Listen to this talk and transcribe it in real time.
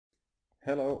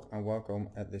Hello and welcome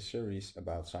at this series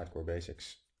about Sitecore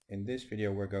basics. In this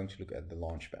video we're going to look at the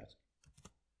Launchpad.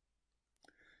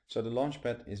 So the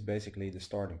Launchpad is basically the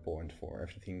starting point for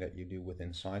everything that you do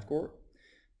within Sitecore.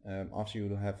 After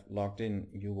you have logged in,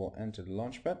 you will enter the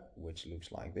Launchpad, which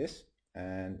looks like this,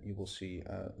 and you will see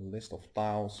a list of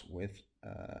tiles with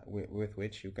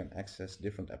which you can access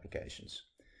different applications.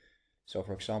 So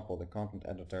for example, the content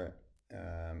editor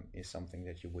is something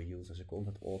that you will use as a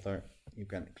content author. You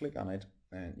can click on it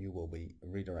and you will be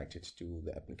redirected to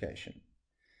the application.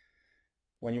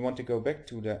 When you want to go back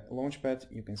to the Launchpad,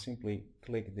 you can simply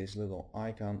click this little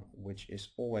icon, which is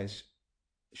always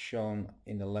shown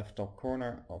in the left top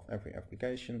corner of every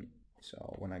application.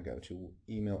 So when I go to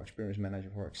Email Experience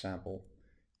Manager, for example,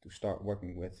 to start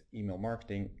working with email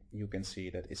marketing, you can see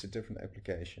that it's a different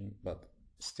application, but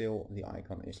still the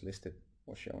icon is listed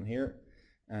or shown here,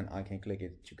 and I can click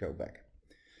it to go back.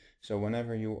 So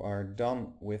whenever you are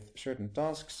done with certain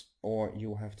tasks or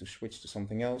you have to switch to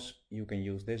something else, you can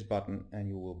use this button and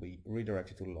you will be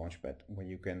redirected to the Launchpad where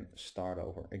you can start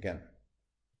over again.